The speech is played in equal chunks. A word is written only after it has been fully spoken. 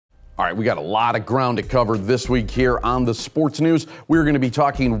All right, we got a lot of ground to cover this week here on the Sports News. We're going to be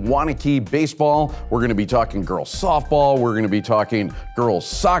talking Wanakee baseball. We're going to be talking girls softball. We're going to be talking girls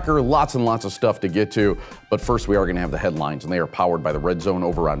soccer. Lots and lots of stuff to get to. But first, we are going to have the headlines, and they are powered by the Red Zone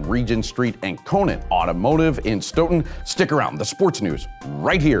over on Regent Street and Conant Automotive in Stoughton. Stick around. The Sports News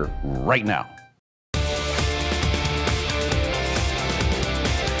right here, right now.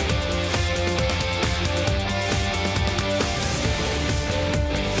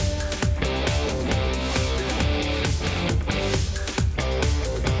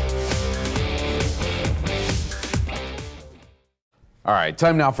 All right,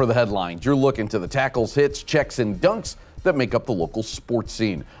 time now for the headlines. You're looking to the tackles, hits, checks, and dunks that make up the local sports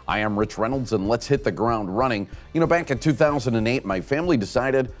scene. I am Rich Reynolds, and let's hit the ground running. You know, back in 2008, my family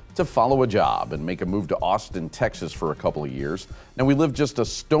decided to follow a job and make a move to Austin, Texas for a couple of years. Now, we lived just a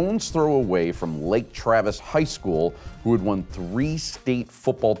stone's throw away from Lake Travis High School, who had won 3 state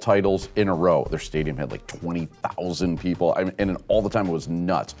football titles in a row. Their stadium had like 20,000 people, and all the time it was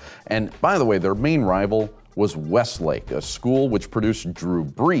nuts. And by the way, their main rival was Westlake, a school which produced Drew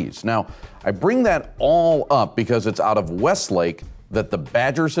Brees. Now, I bring that all up because it's out of Westlake that the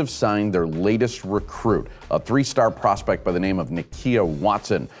Badgers have signed their latest recruit, a 3-star prospect by the name of Nakia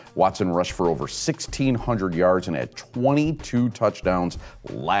Watson. Watson rushed for over 1,600 yards and had 22 touchdowns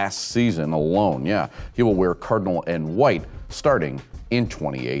last season alone. Yeah, he will wear cardinal and white starting in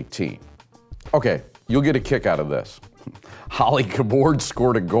 2018. Okay, you'll get a kick out of this. Holly Cabord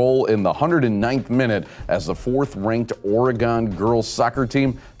scored a goal in the 109th minute as the 4th-ranked Oregon girls soccer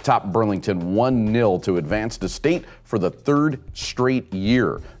team topped Burlington 1-0 to advance to state for the 3rd straight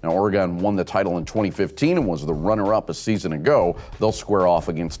year. Now, Oregon won the title in 2015 and was the runner-up a season ago. They'll square off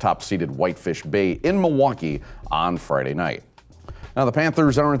against top-seeded Whitefish Bay in Milwaukee on Friday night. Now, the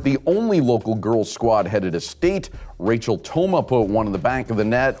Panthers aren't the only local girls squad headed to state. Rachel Toma put one in the back of the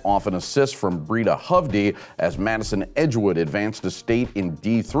net off an assist from Brita Hovde as Madison Edgewood advanced to state in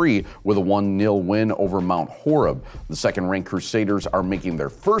D3 with a 1-0 win over Mount Horeb. The 2nd-ranked Crusaders are making their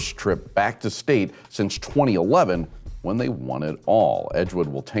first trip back to state since 2011 when they won it all. Edgewood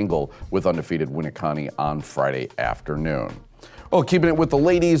will tangle with undefeated Winneconne on Friday afternoon. Well, keeping it with the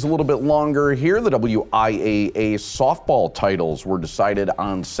ladies a little bit longer here, the WIAA softball titles were decided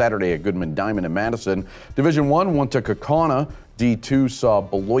on Saturday at Goodman Diamond in Madison. Division I went to Kaukauna. D2 saw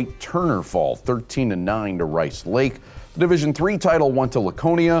Beloit Turner fall 13-9 to Rice Lake. The Division III title went to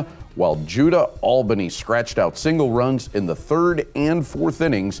Laconia, while Judah Albany scratched out single runs in the 3rd and 4th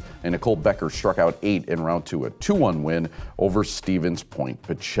innings, and Nicole Becker struck out 8 en route to a 2-1 win over Stevens Point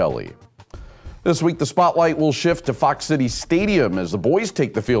Pacelli. This week, the spotlight will shift to Fox City Stadium as the boys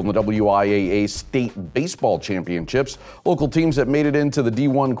take the field in the WIAA State Baseball Championships. Local teams that made it into the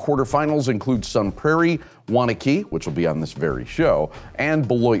D1 quarterfinals include Sun Prairie, Wanakee, which will be on this very show, and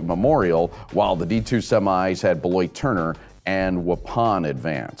Beloit Memorial, while the D2 semis had Beloit Turner and Waupun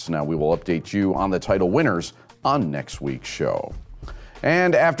advance. Now, we will update you on the title winners on next week's show.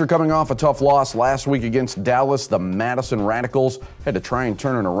 And after coming off a tough loss last week against Dallas, the Madison Radicals had to try and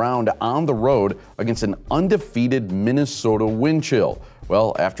turn it around on the road against an undefeated Minnesota Wind Chill.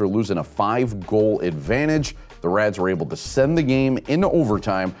 Well, after losing a 5-goal advantage, the Rads were able to send the game into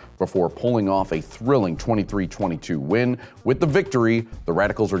overtime before pulling off a thrilling 23-22 win. With the victory, the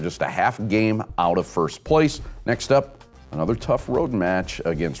Radicals are just a half game out of first place. Next up, another tough road match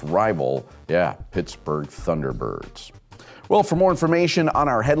against rival, Pittsburgh Thunderbirds. Well, for more information on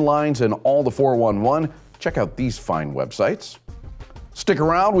our headlines and all the 411, check out these fine websites. Stick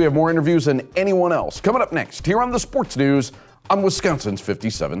around, we have more interviews than anyone else. Coming up next, here on the Sports News on Wisconsin's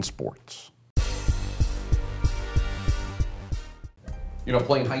 57 Sports. You know,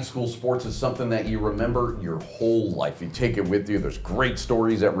 playing high school sports is something that you remember your whole life. You take it with you. There's great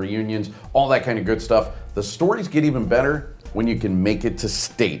stories at reunions, all that kind of good stuff. The stories get even better when you can make it to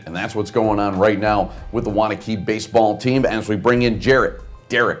state. And that's what's going on right now with the Wanakee baseball team. As we bring in Jarrett,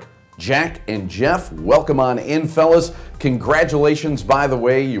 Derek, Jack, and Jeff, welcome on in, fellas. Congratulations, by the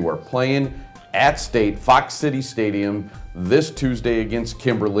way. You are playing at state, Fox City Stadium, this Tuesday against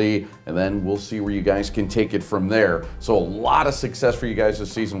Kimberly, and then we'll see where you guys can take it from there. So a lot of success for you guys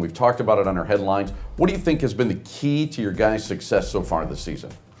this season. We've talked about it on our headlines. What do you think has been the key to your guys' success so far this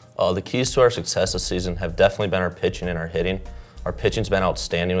season? The keys to our success this season have definitely been our pitching and our hitting. Our pitching's been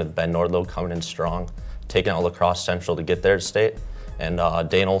outstanding with Ben Nordlow coming in strong, taking out La Crosse Central to get there to state, and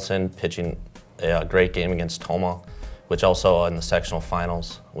Dane Olson pitching a great game against Toma, which also in the sectional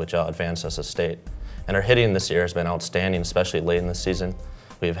finals, which advanced us to state. And our hitting this year has been outstanding, especially late in the season.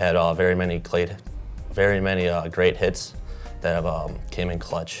 We've had very many great hits that have came in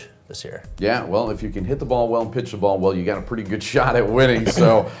clutch this year. Yeah, well, if you can hit the ball well and pitch the ball well, you got a pretty good shot at winning,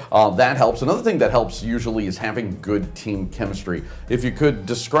 so that helps. Another thing that helps usually is having good team chemistry. If you could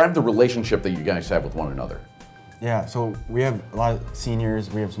describe the relationship that you guys have with one another. Yeah, so we have a lot of seniors,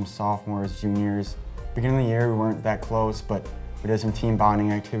 we have some sophomores, juniors. Beginning of the year, we weren't that close, but we did some team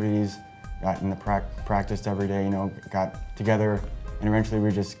bonding activities, got in the practiced every day, got together, and eventually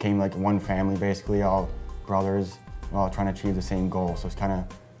we just came like one family, basically, all brothers, all trying to achieve the same goal. So it's kind of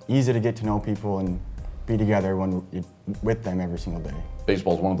easy to get to know people and be together with them every single day.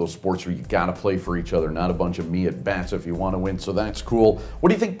 Baseball is one of those sports where you got to play for each other, not a bunch of me at bats if you want to win, so that's cool. What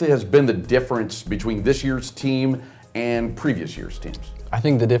do you think has been the difference between this year's team and previous year's teams? I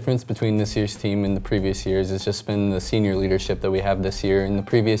think the difference between this year's team and the previous years has just been the senior leadership that we have this year. In the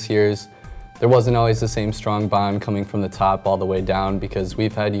previous years, there wasn't always the same strong bond coming from the top all the way down, because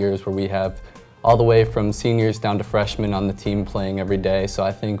we've had years where we have all the way from seniors down to freshmen on the team playing every day. So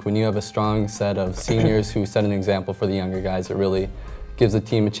I think when you have a strong set of seniors who set an example for the younger guys, it really gives the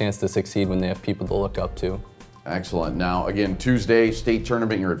team a chance to succeed when they have people to look up to. Excellent. Now, again, Tuesday, state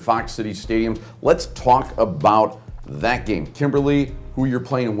tournament, you're at Fox City Stadium. Let's talk about that game. Kimberly, who you're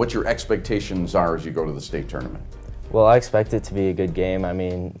playing and what your expectations are as you go to the state tournament. Well, I expect it to be a good game. I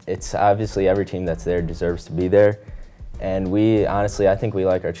mean, it's obviously every team that's there deserves to be there. And I think we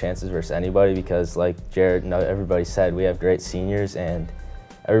like our chances versus anybody because, like Jared and everybody said, we have great seniors and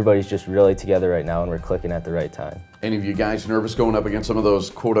everybody's just really together right now and we're clicking at the right time. Any of you guys nervous going up against some of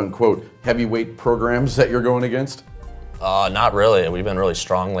those quote-unquote heavyweight programs that you're going against? Not really. We've been really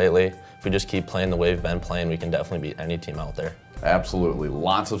strong lately. If we just keep playing the way we've been playing, we can definitely beat any team out there. Absolutely.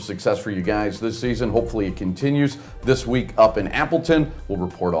 Lots of success for you guys this season. Hopefully it continues this week up in Appleton. We'll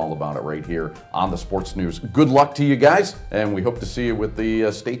report all about it right here on the Sports News. Good luck to you guys, and we hope to see you with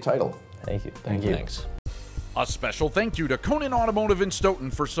the state title. Thank you. Thank you. Thanks. A special thank you to Conan Automotive in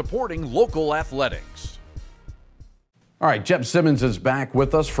Stoughton for supporting local athletics. All right, Jeb Simmons is back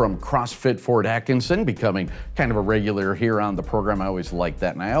with us from CrossFit Fort Atkinson, becoming kind of a regular here on the program. I always like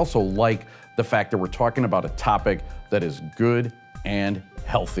that, and I also like the fact that we're talking about a topic that is good and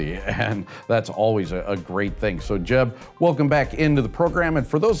healthy, and that's always a great thing. So Jeb, welcome back into the program, and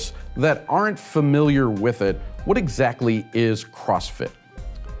for those that aren't familiar with it, what exactly is CrossFit?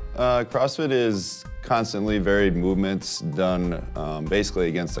 CrossFit is constantly varied movements done basically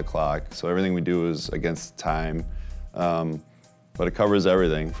against the clock. So everything we do is against time, but it covers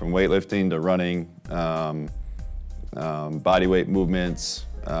everything from weightlifting to running, body weight movements,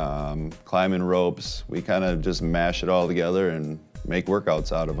 climbing ropes. We kind of just mash it all together and make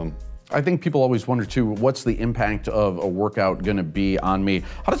workouts out of them. I think people always wonder too, what's the impact of a workout going to be on me?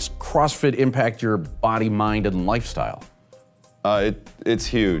 How does CrossFit impact your body, mind, and lifestyle? It's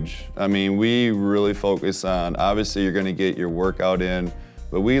huge. I mean, we really focus on, obviously you're going to get your workout in,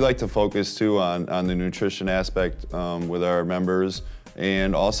 but we like to focus too on the nutrition aspect with our members,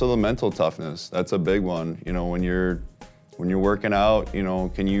 and also the mental toughness. That's a big one. You know, when you're working out, you know,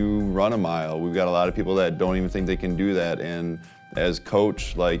 can you run a mile? We've got a lot of people that don't even think they can do that, and as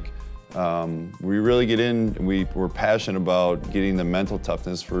coach, like, we really get in, we're passionate about getting the mental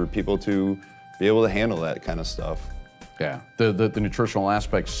toughness for people to be able to handle that kind of stuff. Yeah, the nutritional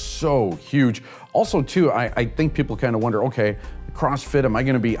aspect's so huge. Also too, I think people kind of wonder, okay, CrossFit, am I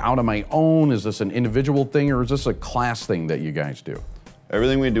gonna be out on my own? Is this an individual thing, or is this a class thing that you guys do?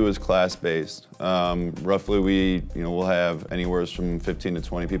 Everything we do is class-based. Roughly we'll have anywhere from 15 to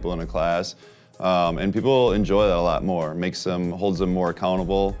 20 people in a class, and people enjoy that a lot more. Holds them more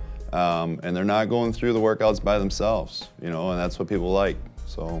accountable, and they're not going through the workouts by themselves, you know, and that's what people like,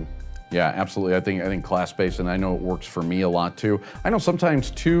 so. Yeah, absolutely. I think class-based, and I know it works for me a lot too. I know sometimes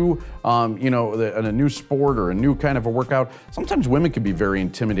too, you know, in a new sport or a new kind of a workout, sometimes women can be very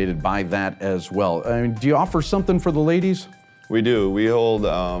intimidated by that as well. I mean, do you offer something for the ladies? We do. We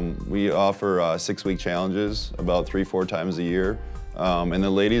offer 6-week challenges about 3-4 times a year, and the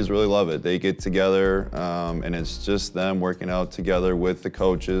ladies really love it. They get together, and it's just them working out together with the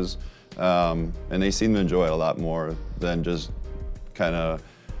coaches, and they seem to enjoy it a lot more than just kind of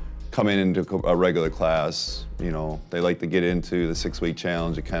coming into a regular class. You know, they like to get into the 6-week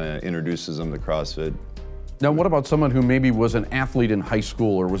challenge. It kind of introduces them to CrossFit. Now, what about someone who maybe was an athlete in high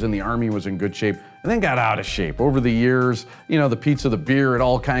school or was in the Army, was in good shape, and then got out of shape over the years? You know, the pizza, the beer, it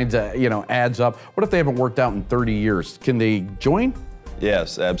all kinds of, you know, adds up. What if they haven't worked out in 30 years? Can they join?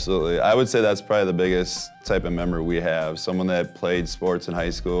 Yes, absolutely. I would say that's probably the biggest type of member we have. Someone that played sports in high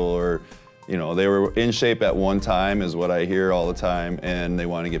school, or, you know, they were in shape at one time is what I hear all the time, and they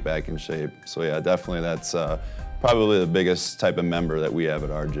want to get back in shape. So yeah, definitely that's probably the biggest type of member that we have at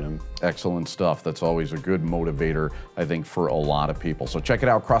our gym. Excellent stuff. That's always a good motivator, I think, for a lot of people. So check it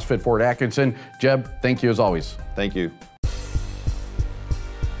out, CrossFit Fort Atkinson. Jeb, thank you as always. Thank you.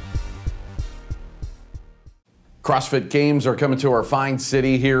 CrossFit Games are coming to our fine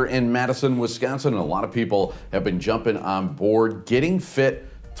city here in Madison, Wisconsin, and a lot of people have been jumping on board, getting fit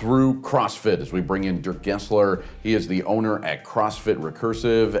through CrossFit. As we bring in Dirk Gessler, he is the owner at CrossFit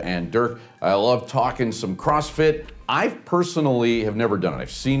Recursive. And Dirk, I love talking some CrossFit. I personally have never done it.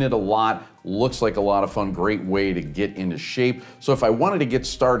 I've seen it a lot. Looks like a lot of fun, great way to get into shape. So if I wanted to get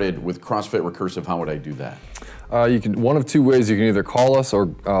started with CrossFit Recursive, how would I do that? You can, one of two ways. You can either call us or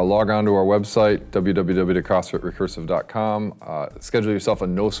log on to our website, www.crossfitrecursive.com. Schedule yourself a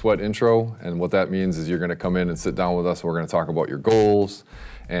no sweat intro, and what that means is you're going to come in and sit down with us. We're going to talk about your goals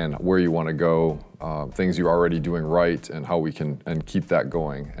and where you want to go, things you're already doing right, and how we can keep that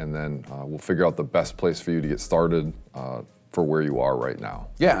going. And then we'll figure out the best place for you to get started for where you are right now.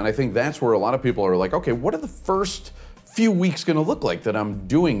 Yeah, and I think that's where a lot of people are like, okay, what are the first few weeks going to look like that I'm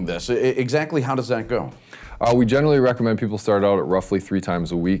doing this? Exactly how does that go? We generally recommend people start out at roughly 3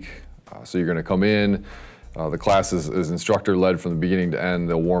 times a week. So you're going to come in, the class is instructor-led from the beginning to end.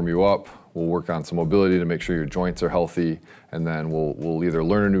 They'll warm you up. We'll work on some mobility to make sure your joints are healthy, and then we'll either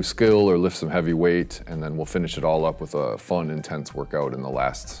learn a new skill or lift some heavy weight, and then we'll finish it all up with a fun, intense workout in the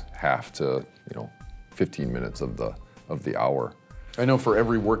last half to 15 minutes of the hour. I know for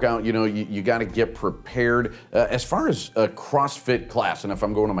every workout, you got to get prepared. As far as a CrossFit class, and if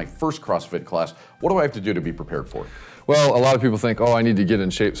I'm going to my first CrossFit class, what do I have to do to be prepared for it? Well, a lot of people think, oh, I need to get in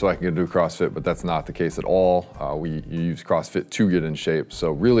shape so I can do CrossFit, but that's not the case at all. You use CrossFit to get in shape.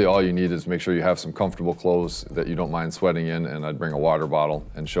 So really all you need is make sure you have some comfortable clothes that you don't mind sweating in, and I'd bring a water bottle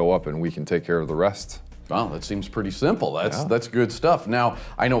and show up, and we can take care of the rest. Wow, that seems pretty simple. That's good stuff. Now,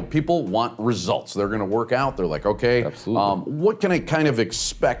 I know people want results. They're going to work out. They're like, okay, what can I kind of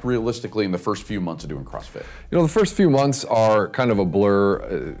expect realistically in the first few months of doing CrossFit? The first few months are kind of a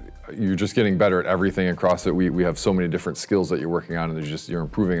blur. You're just getting better at everything in CrossFit. We have so many different skills that you're working on, and you're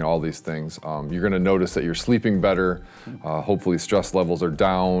improving in all these things. You're going to notice that you're sleeping better. Hopefully stress levels are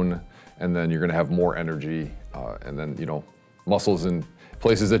down, and then you're going to have more energy, and then muscles and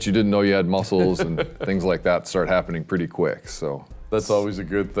places that you didn't know you had muscles and things like that start happening pretty quick. So that's always a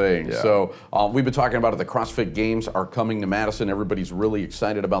good thing. Yeah. So we've been talking about it. The CrossFit Games are coming to Madison. Everybody's really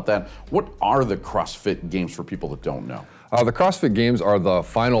excited about that. What are the CrossFit Games for people that don't know? The CrossFit Games are the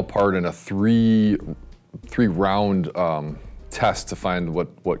final part in a three-round test to find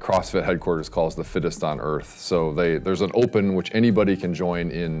what CrossFit headquarters calls the fittest on earth. So there's an open which anybody can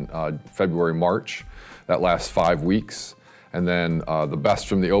join in February, March. That lasts 5 weeks. And then the best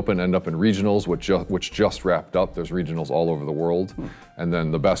from the Open end up in regionals, which just wrapped up. There's regionals all over the world. And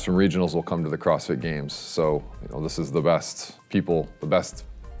then the best from regionals will come to the CrossFit Games. So this is the best people, the best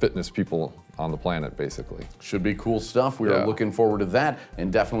fitness people on the planet, basically. Should be cool stuff. We are looking forward to that,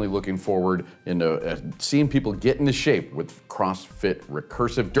 and definitely looking forward into seeing people get into shape with CrossFit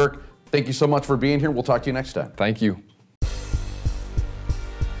Recursive. Dirk, thank you so much for being here. We'll talk to you next time. Thank you.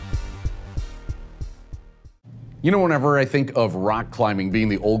 Whenever I think of rock climbing, being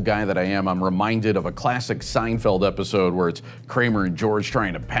the old guy that I am, I'm reminded of a classic Seinfeld episode where it's Kramer and George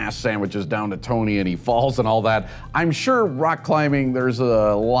trying to pass sandwiches down to Tony and he falls and all that. I'm sure rock climbing, there's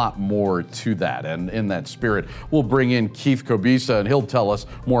a lot more to that. And in that spirit, we'll bring in Keith Kobisa and he'll tell us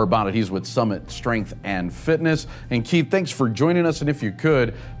more about it. He's with Summit Strength and Fitness. And Keith, thanks for joining us. And if you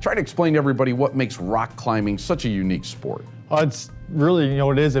could, try to explain to everybody what makes rock climbing such a unique sport. It's really,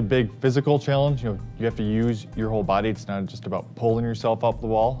 it is a big physical challenge. You have to use your whole body. It's not just about pulling yourself up the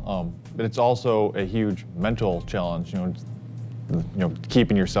wall, but it's also a huge mental challenge.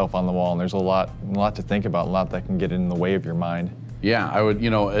 Keeping yourself on the wall, and there's a lot to think about, a lot that can get in the way of your mind. Yeah, I would,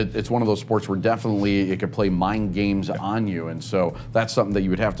 it's one of those sports where definitely it could play mind games on you. And so that's something that you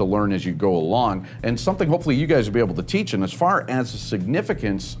would have to learn as you go along, and something hopefully you guys will be able to teach. And as far as the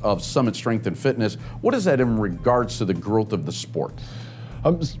significance of Summit Strength and Fitness, what is that in regards to the growth of the sport?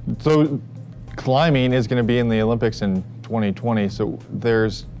 So climbing is going to be in the Olympics in 2020. So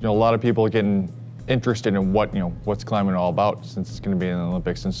there's a lot of people getting interested in what's climbing all about, since it's going to be in the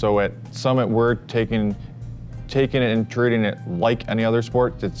Olympics. And so at Summit, we're taking it and treating it like any other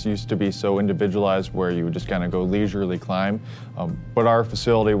sport. It's used to be so individualized where you would just kind of go leisurely climb. But our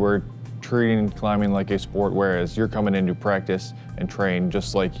facility, we're treating climbing like a sport, whereas you're coming in to practice and train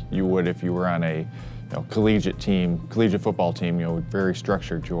just like you would if you were on a collegiate football team, very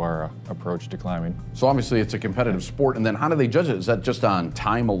structured to our approach to climbing. So obviously it's a competitive sport, and then how do they judge it? Is that just on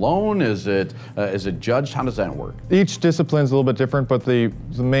time alone? Is it judged? How does that work? Each discipline is a little bit different, but the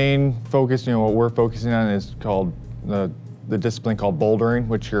main focus, what we're focusing on is called the discipline called bouldering,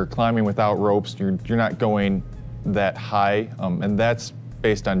 which you're climbing without ropes. You're not going that high, and that's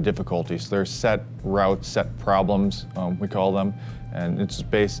based on difficulty. So there's set routes, set problems, we call them, and it's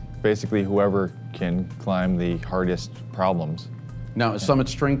basically whoever can climb the hardest problems. Now, is Summit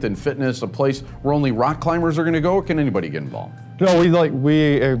Strength and Fitness a place where only rock climbers are going to go, or can anybody get involved? No,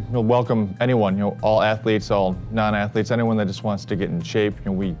 we welcome anyone, all athletes, all non-athletes, anyone that just wants to get in shape.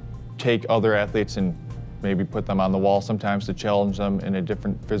 We take other athletes and maybe put them on the wall sometimes to challenge them in a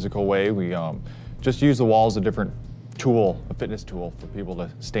different physical way. We just use the wall as a different tool, a fitness tool for people to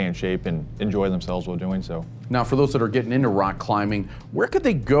stay in shape and enjoy themselves while doing so. Now, for those that are getting into rock climbing, where could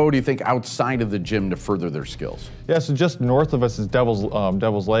they go, do you think, outside of the gym to further their skills? Yeah, so just north of us is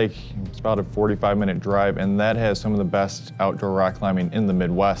Devil's Lake. It's about a 45-minute drive, and that has some of the best outdoor rock climbing in the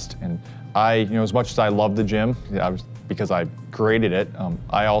Midwest. And as much as I love the gym, because I created it,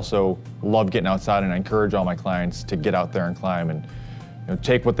 I also love getting outside, and I encourage all my clients to get out there and climb and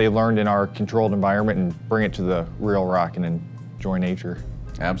take what they learned in our controlled environment and bring it to the real rock and enjoy nature.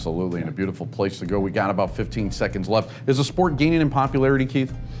 Absolutely, and a beautiful place to go. We got about 15 seconds left. Is the sport gaining in popularity,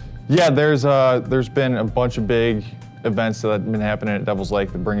 Keith? Yeah, there's been a bunch of big events that have been happening at Devil's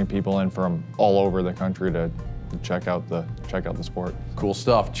Lake, bringing people in from all over the country to check out the sport. Cool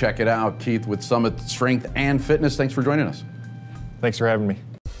stuff. Check it out. Keith with Summit Strength and Fitness. Thanks for joining us. Thanks for having me.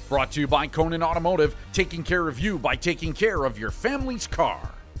 Brought to you by Conan Automotive, taking care of you by taking care of your family's car.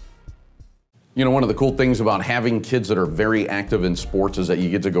 One of the cool things about having kids that are very active in sports is that you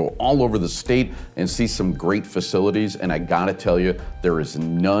get to go all over the state and see some great facilities, and I gotta tell you, there is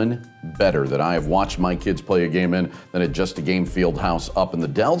none better that I have watched my kids play a game in than at Just a Game Fieldhouse up in the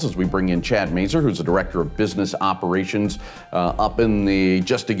Dells, as we bring in Chad Mazer, who's the Director of Business Operations up in the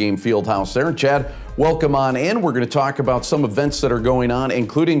Just a Game Fieldhouse there. Chad, welcome on in. We're going to talk about some events that are going on,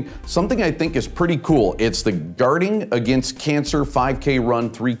 including something I think is pretty cool. It's the Guarding Against Cancer 5K run,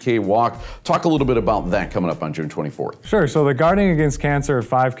 3K walk. Talk a little bit about that coming up on June 24th. Sure. So the Guarding Against Cancer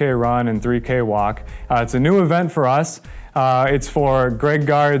 5K run and 3K walk, it's a new event for us. It's for Greg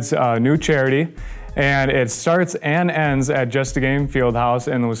Gard's new charity, and it starts and ends at Just a Game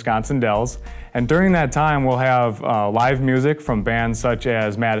Fieldhouse in the Wisconsin Dells. And during that time, we'll have live music from bands such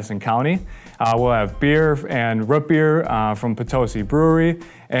as Madison County. We'll have beer and root beer from Potosi Brewery.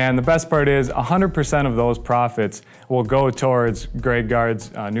 And the best part is 100% of those profits will go towards Greg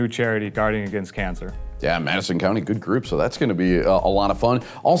Gard's new charity, Guarding Against Cancer. Yeah, Madison County, good group, so that's going to be a lot of fun.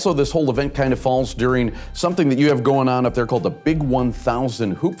 Also, this whole event kind of falls during something that you have going on up there called the Big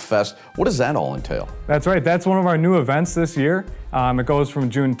 1000 Hoop Fest. What does that all entail? That's right. That's one of our new events this year. It goes from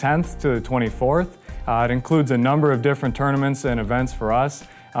June 10th to the 24th. It includes a number of different tournaments and events for us.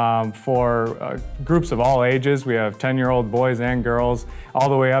 For groups of all ages. We have 10-year-old boys and girls, all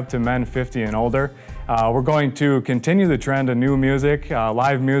the way up to men 50 and older. We're going to continue the trend of new music,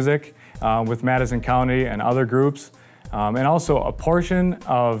 live music, with Madison County and other groups. And also a portion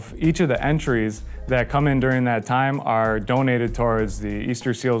of each of the entries that come in during that time are donated towards the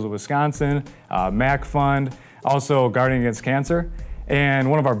Easter Seals of Wisconsin, MAC Fund, also Guarding Against Cancer. And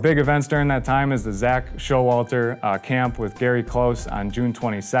one of our big events during that time is the Zach Showalter camp with Gary Close on June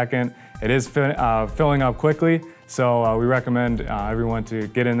 22nd. It is filling up quickly, so we recommend everyone to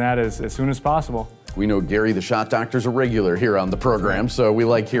get in that as soon as possible. We know Gary, the shot doctor's a regular here on the program, so we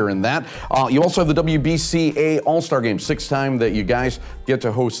like hearing that. You also have the WBCA All-Star Game, sixth time that you guys get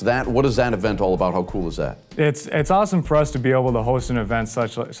to host that. What is that event all about? How cool is that? It's awesome for us to be able to host an event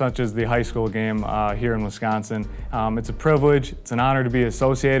such as the high school game here in Wisconsin. It's a privilege. It's an honor to be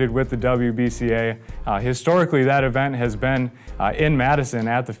associated with the WBCA. Historically, that event has been in Madison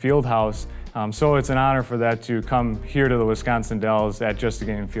at the Fieldhouse. So it's an honor for that to come here to the Wisconsin Dells at Just a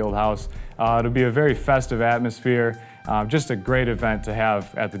Game Fieldhouse. It'll be a very festive atmosphere, just a great event to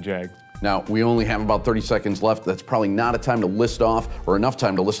have at the JAG. Now, we only have about 30 seconds left. That's probably not a time to list off, or enough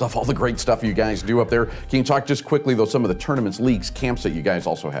time to list off all the great stuff you guys do up there. Can you talk just quickly, though, some of the tournaments, leagues, camps that you guys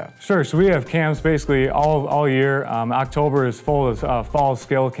also have? Sure, so we have camps basically all year. October is full of fall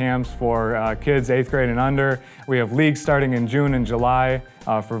skill camps for kids 8th grade and under. We have leagues starting in June and July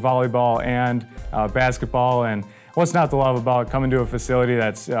for volleyball and basketball. And what's not to love about coming to a facility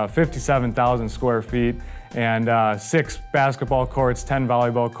that's 57,000 square feet and 6 basketball courts, 10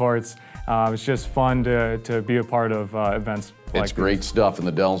 volleyball courts. It's just fun to be a part of events like It's great stuff, and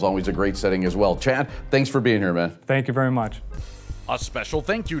the Dell's always a great setting as well. Chad, thanks for being here, man. Thank you very much. A special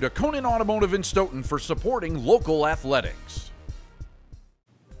thank you to Conan Automotive in Stoughton for supporting local athletics.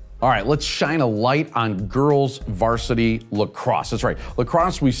 All right, let's shine a light on girls varsity lacrosse. That's right,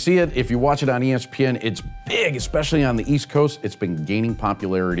 lacrosse, we see it. If you watch it on ESPN, it's big, especially on the East Coast. It's been gaining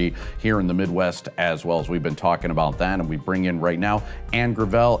popularity here in the Midwest as well, as we've been talking about that. And we bring in right now Ann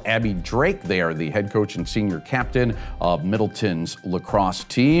Gravel, Abby Drake. They are the head coach and senior captain of Middleton's lacrosse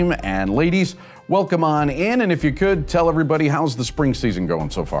team. And ladies, welcome on in. And if you could, tell everybody, how's the spring season going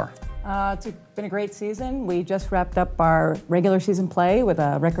so far? It's been a great season. We just wrapped up our regular season play with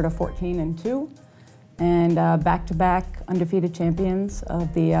a record of 14-2, and back-to-back undefeated champions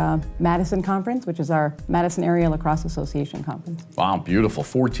of the Madison Conference, which is our Madison Area Lacrosse Association Conference. Wow, beautiful.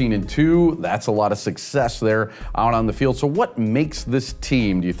 14-2. That's a lot of success there out on the field. So what makes this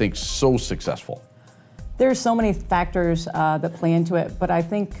team, do you think, so successful? There's so many factors that play into it, but I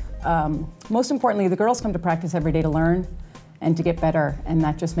think most importantly, the girls come to practice every day to learn and to get better, and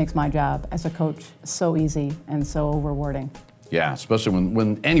that just makes my job as a coach so easy and so rewarding. Yeah, especially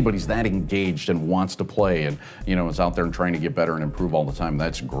when anybody's that engaged and wants to play and, you know, is out there and trying to get better and improve all the time.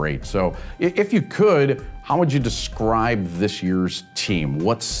 That's great. So if you could, how would you describe this year's team?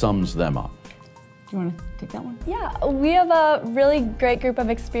 What sums them up? Do you want to take that one? Yeah, we have a really great group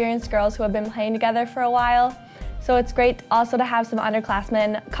of experienced girls who have been playing together for a while. So it's great also to have some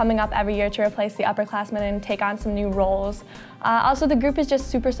underclassmen coming up every year to replace the upperclassmen and take on some new roles. Also, the group is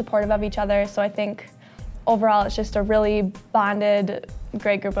just super supportive of each other, so I think overall it's just a really bonded,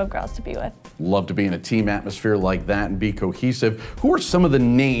 great group of girls to be with. Love to be in a team atmosphere like that and be cohesive. Who are some of the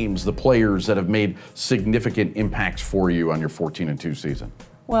names, the players that have made significant impacts for you on your 14-2 season?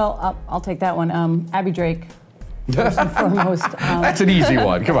 Well, I'll take that one. Abby Drake, first and foremost. That's an easy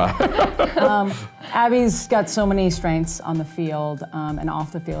one, come on. Abby's got so many strengths on the field and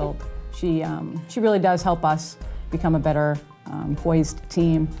off the field. She really does help us become a better poised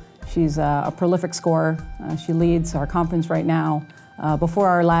team. She's a prolific scorer. She leads our conference right now. Before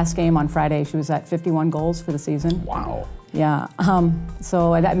our last game on Friday, she was at 51 goals for the season. Wow. Yeah,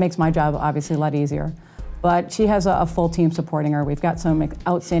 so that makes my job obviously a lot easier. But she has a full team supporting her. We've got some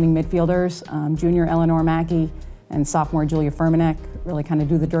outstanding midfielders, junior Eleanor Mackey and sophomore Julia Furmanek, really kind of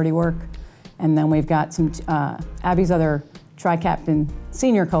do the dirty work. And then we've got some Abby's other tri-captain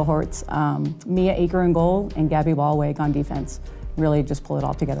senior cohorts, Mia Aker in goal and Gabby Ballweg on defense. Really just pull it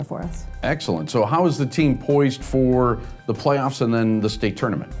all together for us. Excellent. So how is the team poised for the playoffs and then the state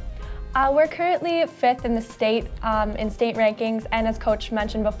tournament? We're currently 5th in the state rankings, and as Coach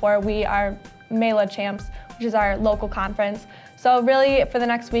mentioned before, we are MELA champs, which is our local conference. So really, for the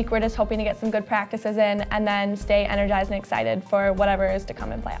next week, we're just hoping to get some good practices in and then stay energized and excited for whatever is to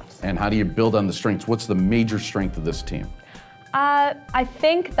come in playoffs. And how do you build on the strengths? What's the major strength of this team? I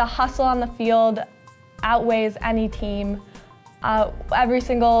think the hustle on the field outweighs any team. Every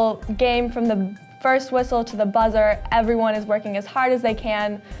single game, from the first whistle to the buzzer, everyone is working as hard as they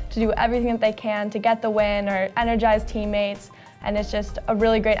can to do everything that they can to get the win or energize teammates. And it's just a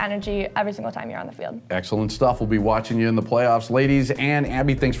really great energy every single time you're on the field. Excellent stuff. We'll be watching you in the playoffs. Ladies and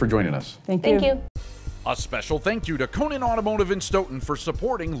Abby, thanks for joining us. Thank you. Thank you. A special thank you to Conan Automotive in Stoughton for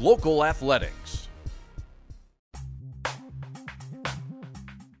supporting local athletics.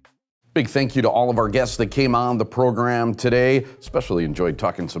 Big thank you to all of our guests that came on the program today. Especially enjoyed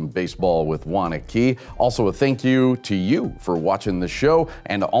talking some baseball with Juana Key. Also a thank you to you for watching the show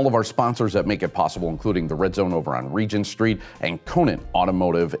and to all of our sponsors that make it possible, including the Red Zone over on Regent Street and Conan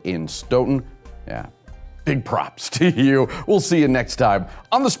Automotive in Stoughton. Yeah, big props to you. We'll see you next time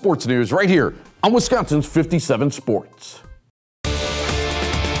on the Sports News right here on Wisconsin's 57 Sports.